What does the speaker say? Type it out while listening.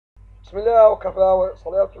بسم الله وكفى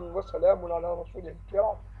وصلاة وسلام على رسوله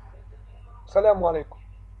الكرام. السلام عليكم.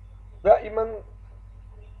 دائما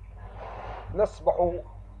نسبح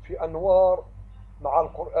في أنوار مع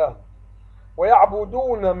القرآن،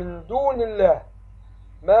 ويعبدون من دون الله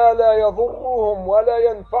ما لا يضرهم ولا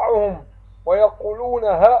ينفعهم، ويقولون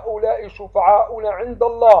هؤلاء شفعاؤنا عند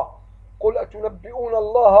الله. قل أتنبئون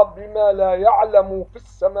الله بما لا يعلم في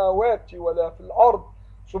السماوات ولا في الأرض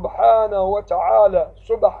سبحانه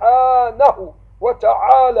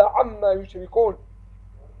وتعالى عما يشركون.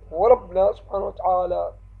 وربنا سبحانه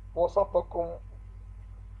وتعالى وصفكم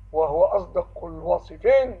وهو أصدق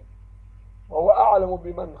الواصفين، وهو أعلم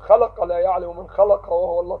بمن خلق لا يعلم من خلق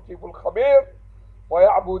وهو اللطيف الخبير.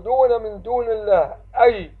 ويعبدون من دون الله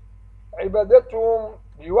أي عبادتهم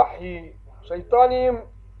بوحي شيطانهم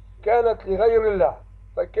كانت لغير الله،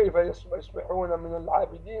 فكيف يصبحون من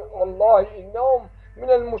العابدين؟ والله إنهم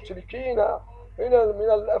من المشركين، من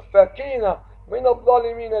الأفاكين، من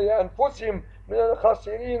الظالمين لأنفسهم، من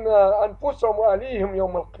الخاسرين أنفسهم وأهليهم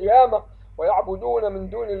يوم القيامة. ويعبدون من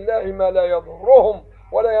دون الله ما لا يضرهم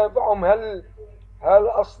ولا ينفعهم. هل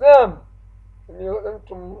أصنام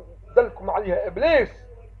أنتم دلكم عليها إبليس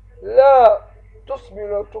لا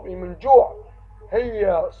تسمن ولا تغني من جوع،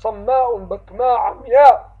 هي صماء بكماء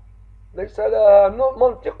عمياء ليس لها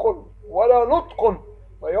منطق ولا نطق،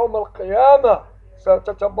 ويوم القيامة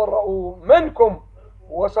ستتبرأ منكم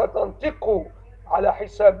وستنطق على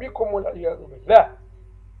حسابكم والعياذ بالله.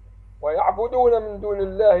 ويعبدون من دون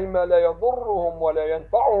الله ما لا يضرهم ولا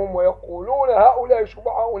ينفعهم، ويقولون هؤلاء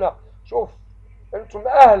شفعاؤنا. شوف أنتم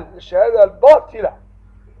أهل الشهادة الباطلة.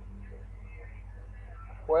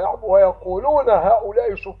 ويقولون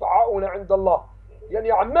هؤلاء شفعاؤنا عند الله،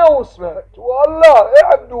 يعني عماو سمعت والله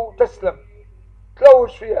اعبدوا تسلم، تلوج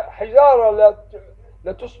فيها حجارة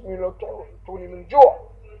لا تسمن ولا تغني من جوع،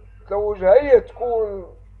 تلوجها هي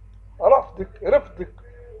تكون رفدك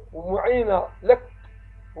ومعينة لك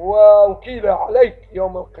ووكيلة عليك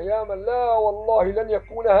يوم القيامة. لا والله لن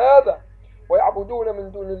يكون هذا. ويعبدون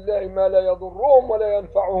من دون الله ما لا يضرهم ولا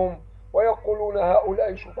ينفعهم، ويقولون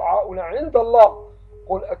هؤلاء شفعاؤنا عند الله.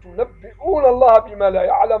 قل أتنبئون الله بما لا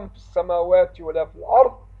يعلم في السماوات ولا في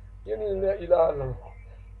الأرض، يعني لا إله إلا الله.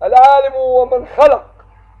 العالم هو من خلق،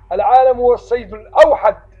 العالم هو السيد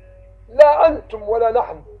الأوحد، لا أنتم ولا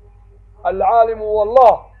نحن. العالم هو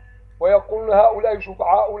الله. ويقولون هؤلاء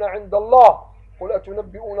شفعاؤنا عند الله. قل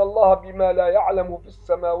أتنبئون الله بما لا يعلم في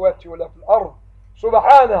السماوات ولا في الأرض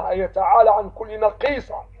سبحانه، أي تعالى عن كل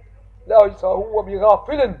نقيصة. ليس هو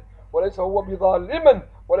بغافل، وليس هو بظالم،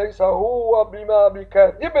 وليس هو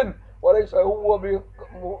بكاذب، وليس هو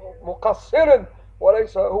بمقصر،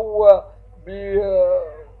 وليس هو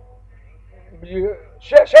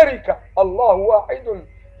بشركة. الله واحد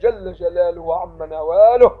جل جلاله وعم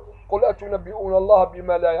نواله. قل أتنبئون الله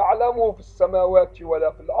بما لا يعلم في السماوات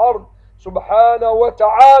ولا في الأرض سبحانه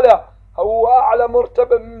وتعالى. هو أعلى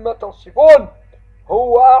مرتبة مما تصفون،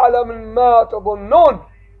 هو أعلى مما تظنون،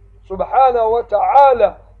 سبحانه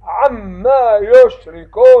وتعالى عما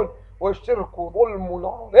يشركون. والشرك ظلم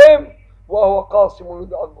عظيم، وهو قاسم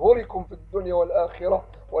لأظهركم في الدنيا والآخرة،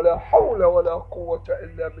 ولا حول ولا قوة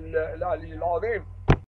إلا بالله العلي العظيم.